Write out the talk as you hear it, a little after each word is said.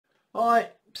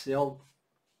Alright, it's the old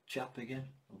chap again.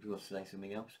 I was going to say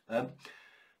something else.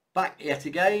 Back yet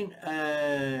again.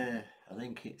 I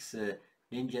think it's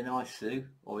NINGEN ISU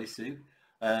or ISU.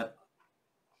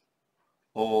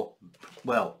 Or,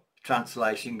 well,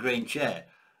 translation green chair.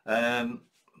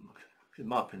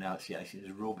 My pronunciation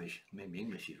is rubbish. I mean, my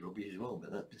English is rubbish as well,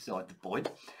 but that's beside the point.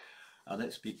 I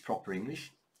don't speak proper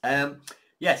English.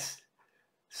 Yes,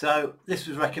 so this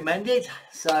was recommended,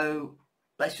 so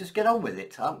let's just get on with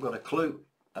it. I haven't got a clue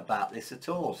about this at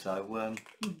all, so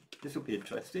this will be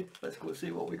interesting. Let's go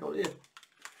see what we got here.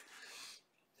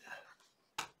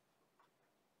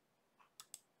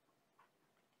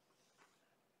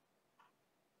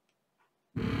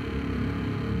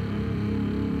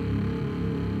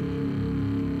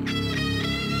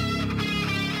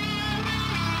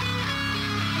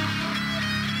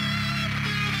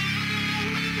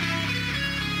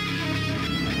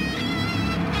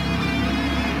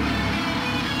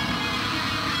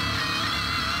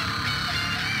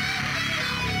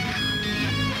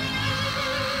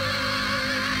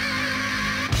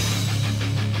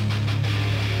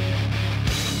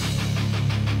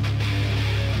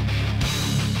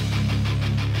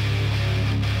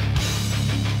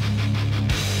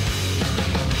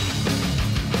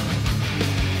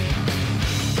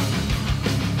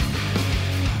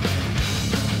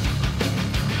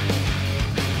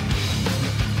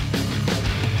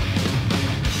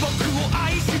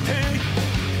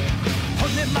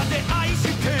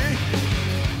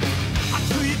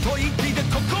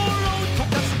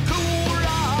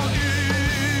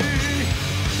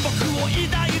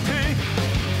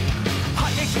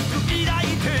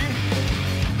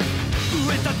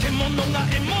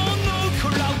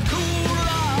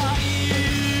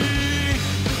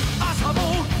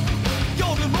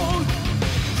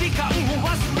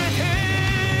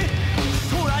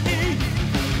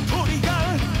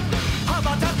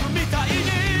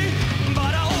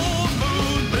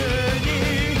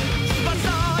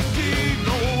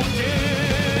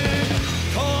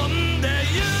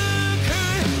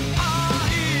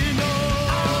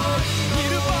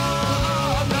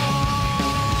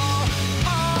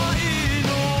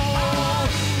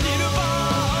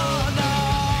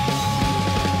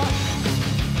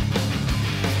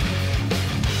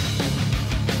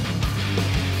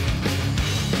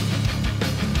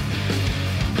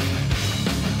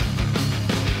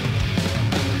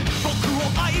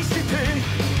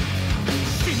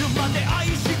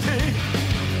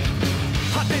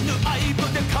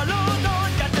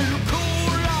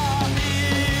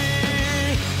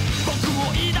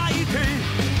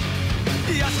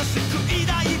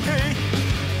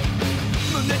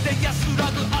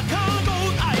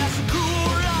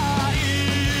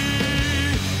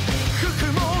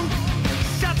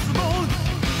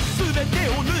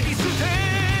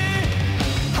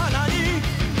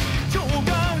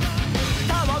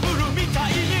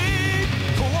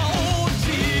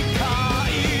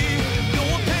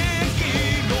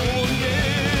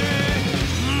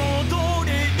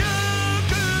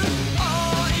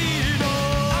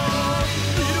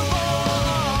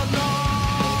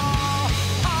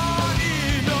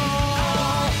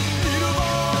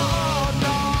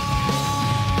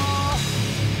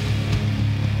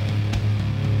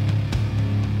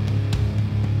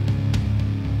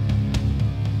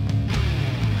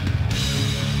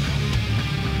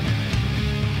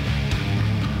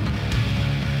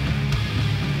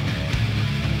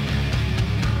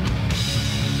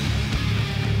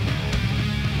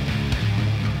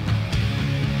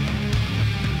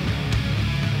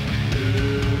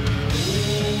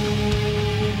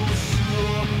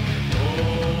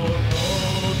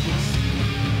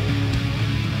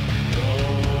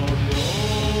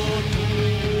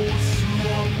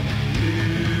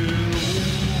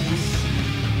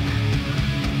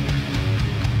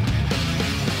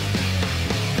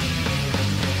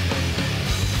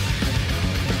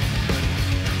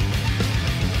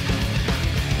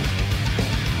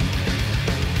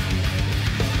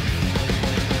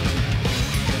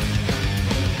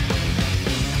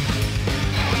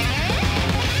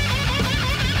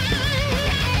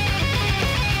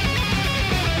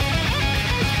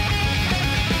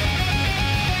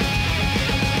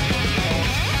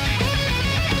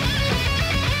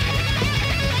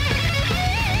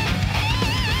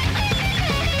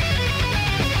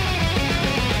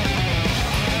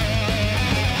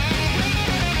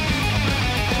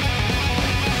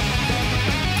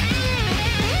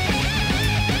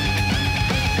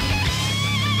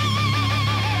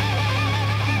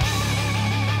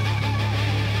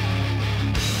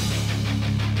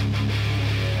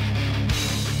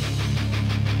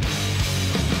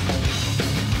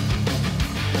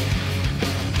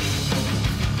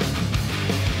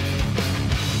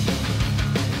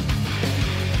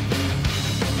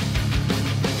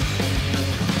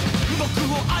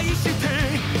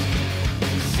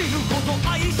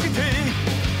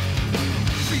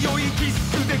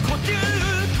 急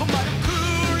止まるく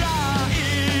らい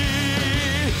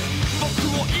僕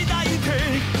を抱いて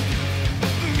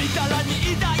みだら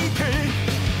に抱いて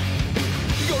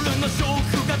夜の娼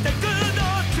婦が手繰の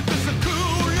尽くすく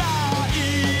らい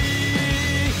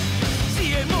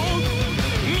知恵も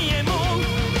見栄も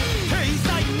体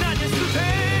裁なですて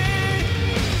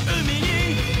海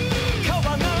に川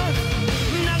が流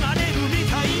れるみ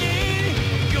たいに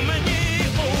夢に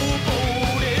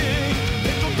溺れ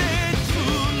手と手つ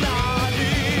なぎ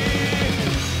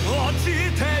落ちて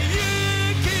ゆ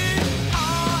き愛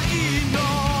の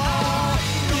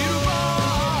ニルバ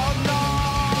ーナ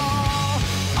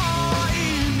愛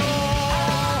の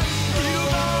ニル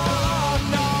バー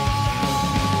ナ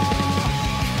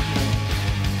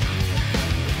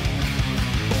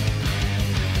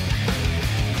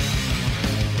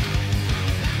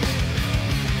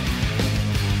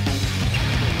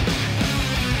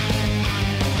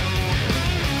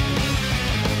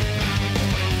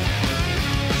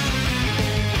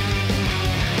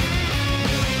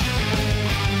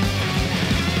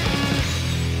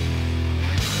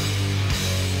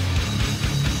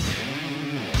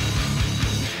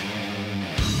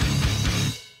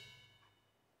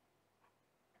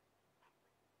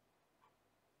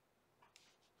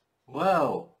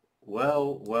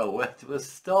Well, where do we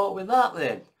start with that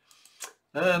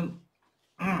then?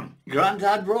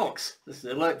 Grandad rocks. This is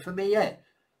a alert for me, yeah.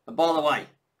 And by the way,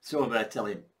 sorry about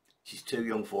telling him, she's too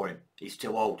young for him. He's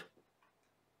too old.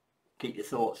 Keep your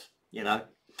thoughts, you know.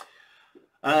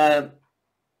 Very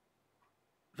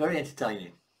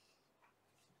entertaining.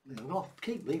 I'll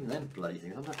keep leaving them bloody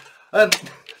things.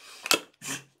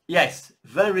 Yes,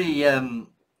 very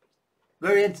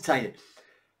entertaining.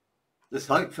 There's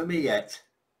hope for me yet.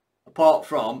 Apart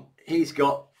from, he's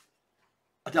got,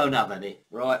 I don't have any,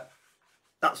 right?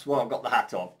 That's why I've got the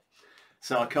hat on.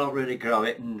 So I can't really grow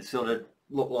it and sort of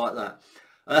look like that.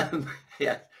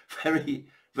 Yeah, very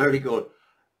good.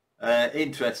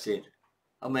 Interesting.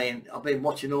 I mean, I've been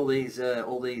watching all these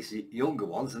younger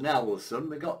ones, and now all of a sudden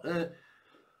we got a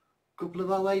couple of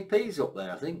OAPs up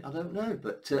there, I think. I don't know,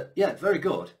 but yeah, very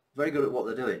good at what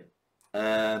they're doing.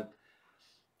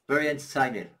 Very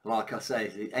entertaining. Like I say,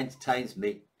 it entertains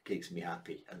me, keeps me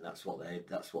happy, and that's what they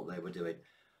were doing.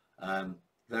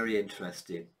 Very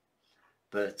interesting.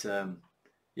 But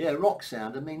yeah, rock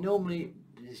sound. I mean, normally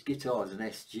these guitars and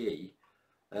SG,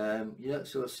 you don't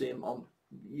sort of see them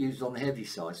used on the heavy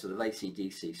side, sort of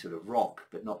AC/DC sort of rock,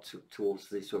 but not towards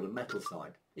the sort of metal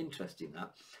side. Interesting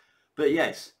that. But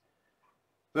yes,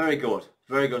 very good.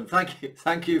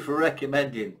 Thank you for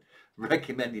recommending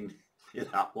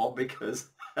that one, because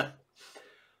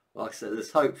like I said,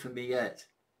 there's hope for me yet.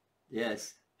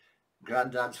 Yes,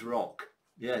 Grandad's rock.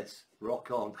 Yes,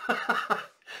 rock on.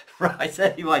 Right,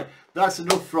 anyway, that's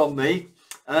enough from me.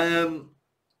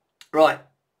 Right,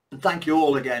 and thank you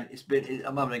all again.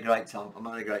 I'm having a great time.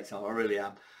 I really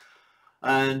am.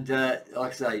 And like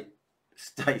I say,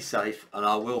 stay safe, and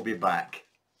I will be back.